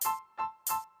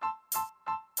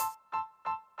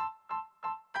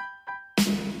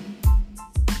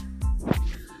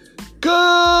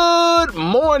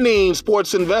morning,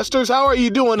 sports investors. How are you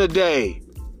doing today?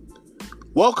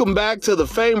 Welcome back to the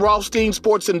Fame Rothstein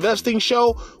Sports Investing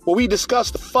Show, where we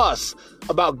discuss the fuss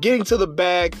about getting to the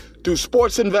bag through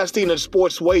sports investing and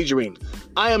sports wagering.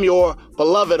 I am your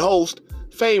beloved host,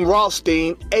 Fame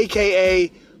Rothstein,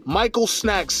 a.k.a. Michael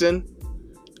Snackson,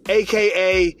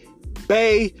 a.k.a.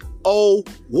 Bay O.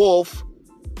 Wolf,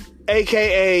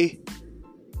 a.k.a.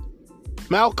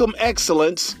 Malcolm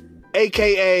Excellence,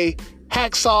 a.k.a.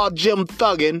 Hacksaw Jim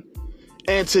Thuggin,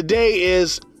 and today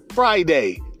is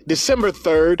Friday, December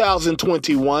 3rd,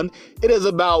 2021. It is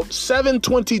about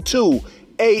 7:22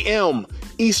 a.m.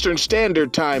 Eastern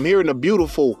Standard Time here in the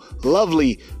beautiful,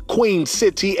 lovely Queen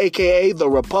City, a.k.a. the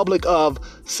Republic of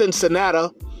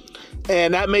Cincinnati,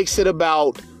 and that makes it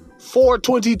about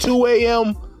 4:22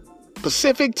 a.m.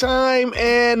 Pacific Time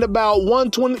and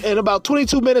about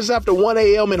 22 minutes after 1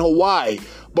 a.m. in Hawaii.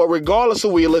 But regardless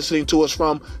of where you're listening to us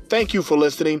from, thank you for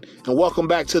listening and welcome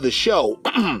back to the show.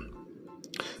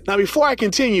 Now, before I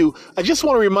continue, I just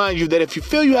want to remind you that if you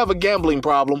feel you have a gambling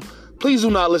problem, please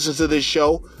do not listen to this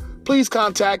show. Please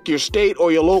contact your state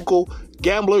or your local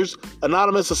Gamblers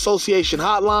Anonymous Association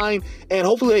hotline, and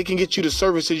hopefully they can get you the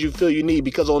services you feel you need,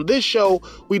 because on this show,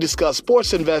 we discuss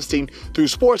sports investing through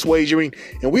sports wagering,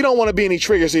 and we don't want to be any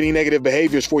triggers, any negative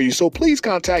behaviors for you. So please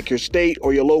contact your state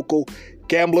or your local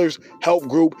Gamblers Help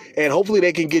Group, and hopefully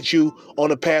they can get you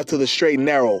on the path to the straight and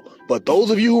narrow. But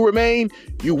those of you who remain,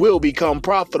 you will become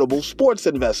profitable sports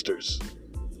investors,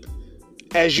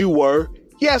 as you were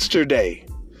yesterday.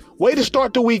 Way to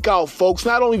start the week out, folks.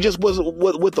 Not only just with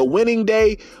a winning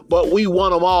day, but we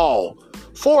won them all.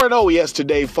 4-0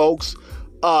 yesterday, folks.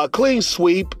 Clean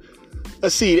sweep.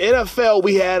 Let's see. The NFL,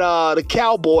 we had the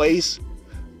Cowboys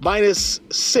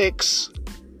 -6.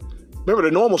 Remember,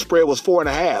 the normal spread was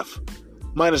 4.5.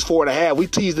 -4.5. We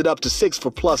teased it up to 6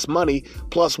 for plus money,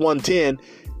 plus 110,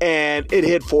 and it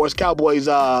hit for us. Cowboys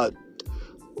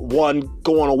won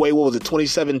going away. What was it?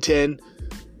 27-10.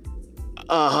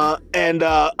 And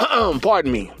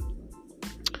pardon me.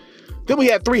 Then we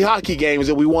had 3 hockey games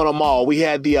and we won them all. We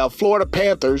had the Florida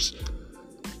Panthers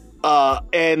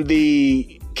and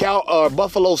the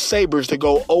Buffalo Sabres to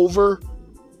go over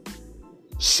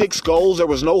 6 goals. There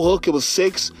was no hook. It was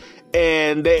 6.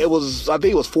 And I think it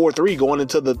was 4-3 going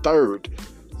into the third.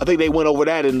 I think they went over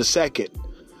that in the second.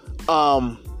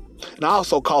 And I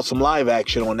also caught some live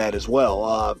action on that as well.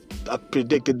 I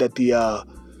predicted that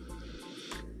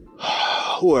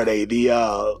who are they?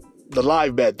 The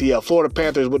live bet. The Florida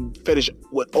Panthers would finish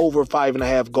with over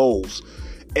 5.5 goals.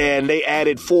 And they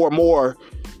added 4 more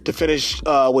to finish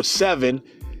with 7.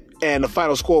 And the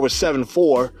final score was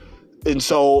 7-4. And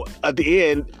so at the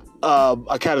end,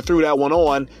 I kind of threw that one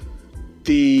on.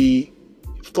 The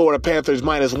Florida Panthers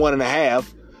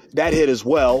 -1.5. That hit as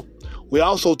well. We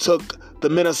also took the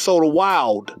Minnesota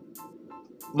Wild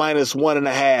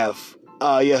 -1.5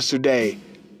 yesterday.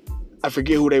 I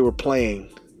forget who they were playing.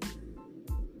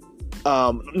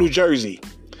 New Jersey.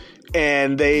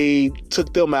 And they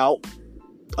took them out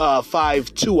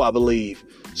 5-2, I believe.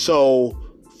 So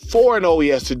 4-0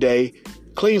 yesterday.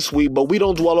 Clean sweep, but we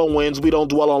don't dwell on wins. We don't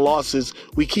dwell on losses.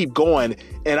 We keep going.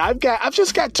 And I've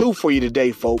just got 2 for you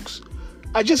today, folks.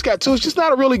 I just got 2. It's just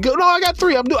not a really good. No, I got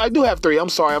 3. I do have 3. I'm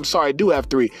sorry. I do have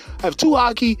 3. I have 2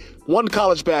 hockey, 1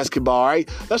 college basketball. All right.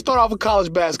 Let's start off with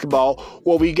college basketball,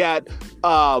 where we got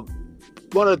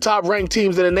one of the top ranked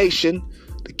teams in the nation,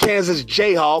 the Kansas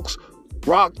Jayhawks,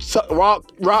 Rock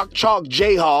Chalk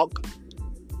Jayhawk,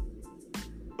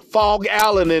 Fog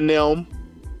Allen in them,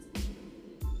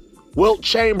 Wilt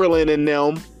Chamberlain in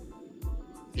them,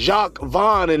 Jacques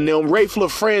Vaughn in them, Rafe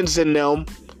LaFrentz in them,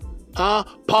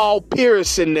 Paul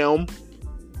Pierce in them.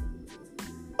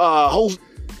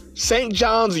 St.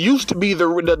 John's used to be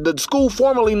the school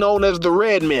formerly known as the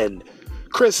Redmen.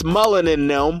 Chris Mullen in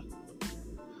them.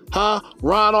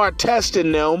 Ron Artest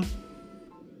in them.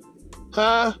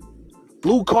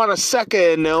 Lou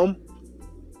Carnesecca in them.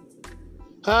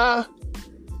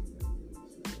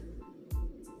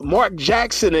 Mark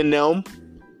Jackson in them.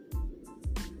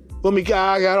 I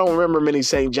don't remember many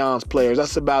St. John's players.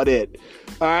 That's about it.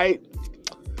 All right.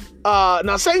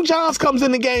 Now St. John's comes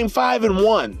in the game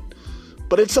 5-1,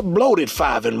 but it's a bloated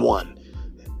 5-1.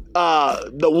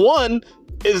 The one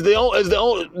is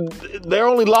their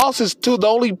only losses to the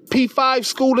only P5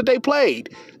 school that they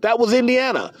played. That was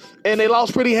Indiana, and they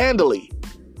lost pretty handily.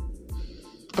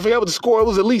 I forgot what the score. It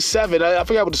was at least 7. I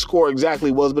forgot what the score exactly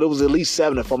was, but it was at least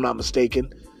 7 if I'm not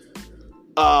mistaken.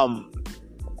 I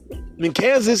mean,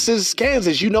 Kansas is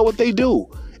Kansas. You know what they do.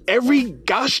 Every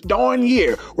gosh darn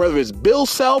year, whether it's Bill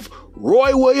Self,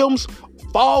 Roy Williams,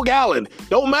 Fog Allen,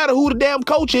 don't matter who the damn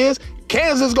coach is,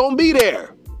 Kansas is going to be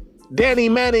there. Danny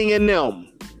Manning and them.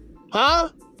 Huh?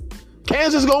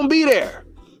 Kansas going to be there.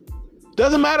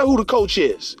 Doesn't matter who the coach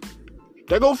is.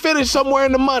 They're going to finish somewhere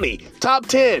in the money. Top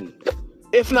 10.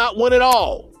 If not, win it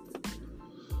all.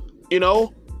 You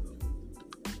know?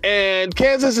 And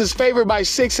Kansas is favored by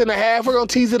 6.5. We're going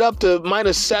to tease it up to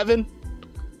 -7.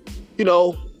 You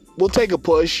know, we'll take a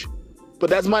push. But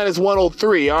that's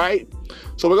 -103, all right?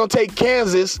 So we're going to take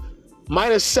Kansas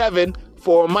 -7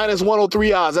 for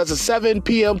 -103 odds. That's a 7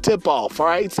 p.m. tip-off, all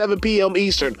right? 7 p.m.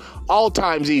 Eastern, all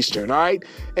times Eastern, all right?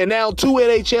 And now 2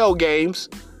 NHL games.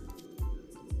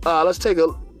 Let's take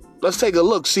a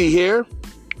look. See here.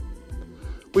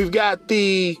 We've got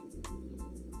the...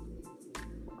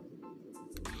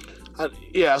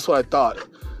 yeah, that's what I thought.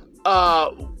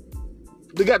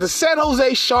 We got the San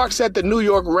Jose Sharks at the New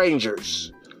York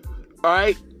Rangers. All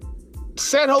right?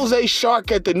 San Jose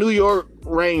Shark at the New York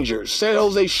Rangers. San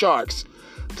Jose Sharks.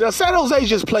 Now, San Jose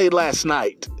just played last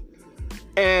night.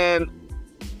 And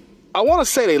I want to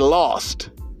say they lost.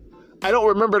 I don't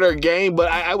remember their game, but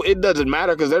it doesn't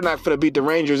matter because they're not going to beat the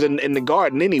Rangers in the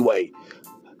Garden anyway.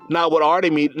 Not with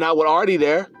Artie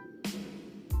there.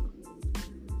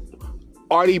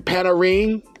 Artie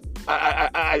Panarin.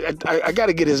 I got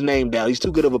to get his name down. He's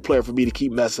too good of a player for me to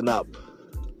keep messing up.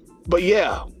 But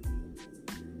yeah.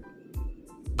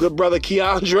 Good brother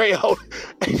Keandre.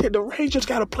 The Rangers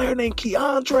got a player named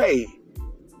Keandre.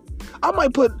 I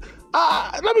might put...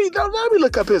 let me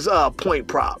look up his point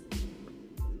prop.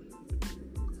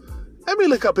 Let me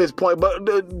look up his point. But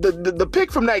the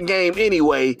pick from that game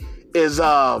anyway is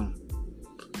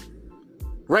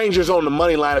Rangers on the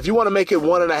money line. If you want to make it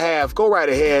 1.5, go right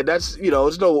ahead. That's, you know,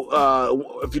 it's no...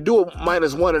 if you do it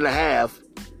 -1.5,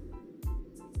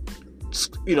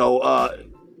 you know...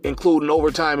 including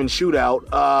overtime and shootout.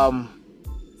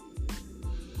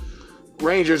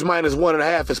 Rangers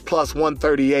 -1.5 is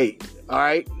 +138. All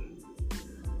right.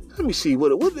 Let me see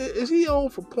what is he on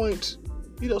for points.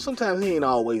 You know, sometimes he ain't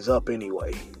always up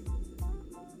anyway.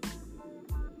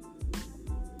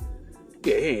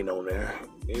 Yeah, he ain't on there.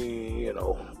 You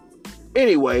know.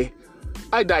 Anyway,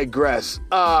 I digress.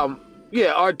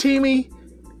 Yeah, Artemi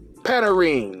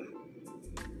Panarin.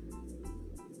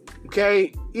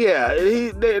 Okay. Yeah,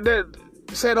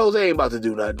 San Jose ain't about to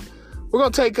do nothing. We're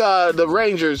going to take the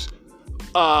Rangers.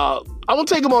 I'm going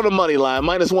to take them on the money line,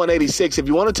 -186. If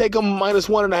you want to take them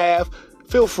 -1.5,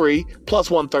 feel free,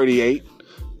 +138.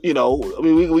 You know, I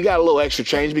mean, we got a little extra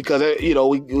change because, you know,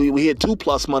 we hit 2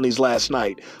 plus monies last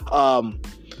night.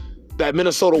 That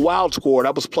Minnesota Wild score,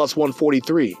 that was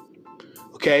 +143.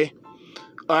 Okay?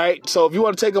 All right, so if you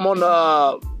want to take them on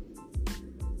the...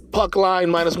 puck line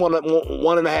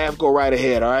 -1.5, go right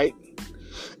ahead, all right?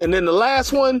 And then the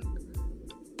last one,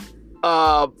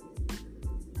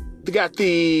 we got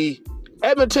the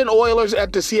Edmonton Oilers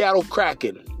at the Seattle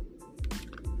Kraken.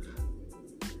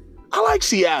 I like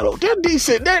Seattle. They're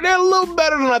decent. They're a little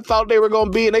better than I thought they were going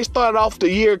to be, and they started off the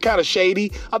year kind of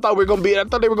shady. I thought they were going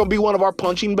to be one of our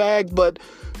punching bags, but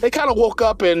they kind of woke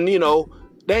up and, you know,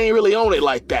 they ain't really on it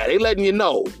like that. They letting you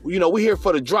know, we're here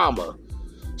for the drama.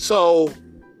 So...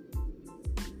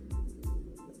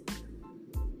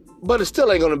 but it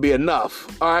still ain't gonna be enough.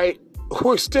 All right,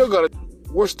 we're still gonna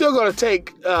take.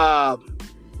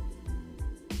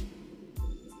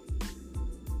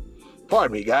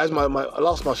 Pardon me, guys. I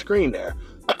lost my screen there.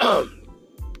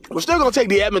 We're still gonna take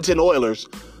the Edmonton Oilers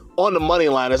on the money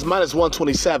line. It's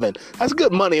 -127. That's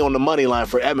good money on the money line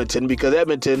for Edmonton because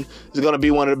Edmonton is gonna be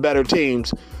one of the better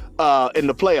teams in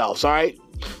the playoffs. All right.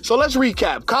 So let's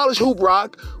recap. College Hoop Rock.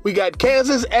 We got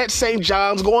Kansas at St.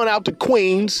 John's going out to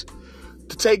Queens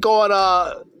to take on,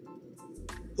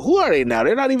 who are they now?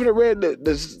 They're not even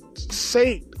the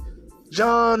St.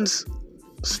 John's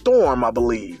Storm, I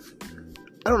believe.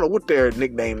 I don't know what their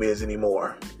nickname is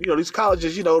anymore. You know, these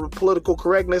colleges, you know, the political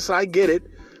correctness, I get it.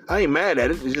 I ain't mad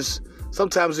at it. It's just,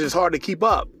 sometimes it's hard to keep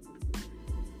up.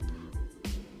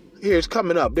 Here, it's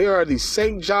coming up. There are these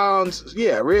St. John's,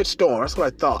 Red Storm. That's what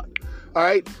I thought. All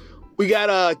right. We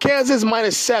got Kansas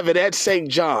 -7 at St.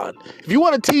 John. If you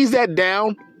want to tease that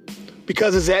down,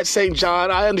 because it's at St.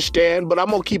 John, I understand, but I'm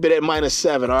going to keep it at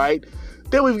 -7, all right?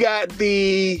 Then we've got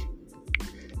the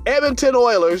Edmonton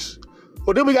Oilers.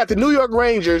 Well, then we got the New York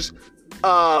Rangers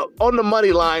on the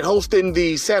money line hosting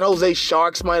the San Jose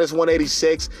Sharks,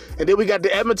 -186. And then we got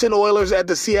the Edmonton Oilers at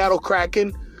the Seattle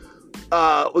Kraken.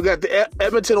 We got the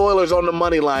Edmonton Oilers on the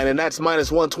money line, and that's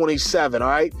 -127, all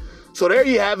right? So there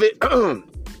you have it.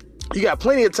 You got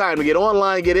plenty of time to get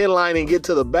online, get in line, and get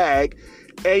to the bag.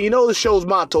 And you know the show's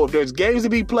motto, if there's games to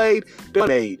be played, they're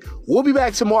made. We'll be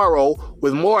back tomorrow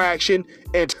with more action,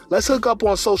 and let's hook up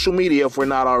on social media if we're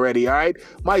not already, all right?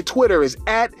 My Twitter is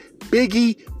at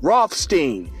Biggie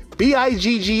Rothstein,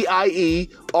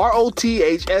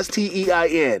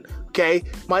 BIGGIEROTHSTEIN, okay?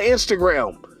 My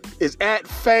Instagram is at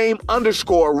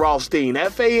Fame_Rothstein,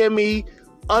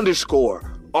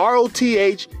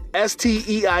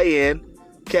 FAME_ROTHSTEIN,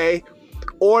 okay?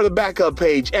 Or the backup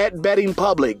page at Betting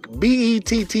Public,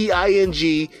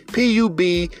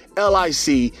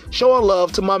 BETTINGPUBLIC. Showing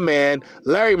love to my man,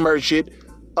 Larry Merchant,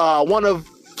 one of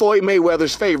Floyd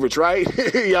Mayweather's favorites, right?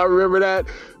 Y'all remember that?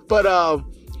 But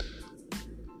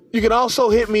you can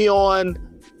also hit me on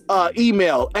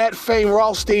email at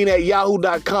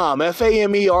FameRothstein@yahoo.com,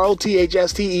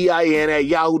 FAMEROTHSTEIN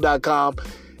 @yahoo.com.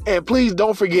 And please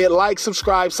don't forget, like,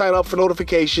 subscribe, sign up for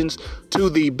notifications to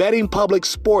the Betting Public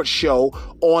Sports Show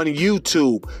on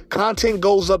YouTube. Content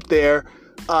goes up there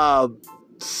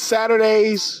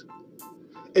Saturdays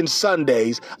and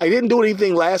Sundays. I didn't do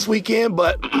anything last weekend,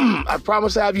 but I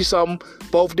promise to have you some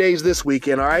both days this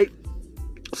weekend, all right?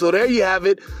 So there you have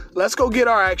it. Let's go get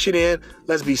our action in.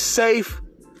 Let's be safe.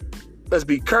 Let's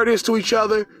be courteous to each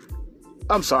other.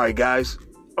 I'm sorry, guys.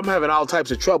 I'm having all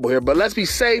types of trouble here, but let's be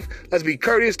safe, let's be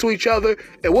courteous to each other,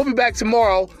 and we'll be back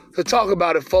tomorrow to talk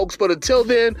about it, folks. But until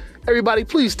then, everybody,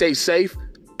 please stay safe.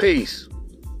 Peace.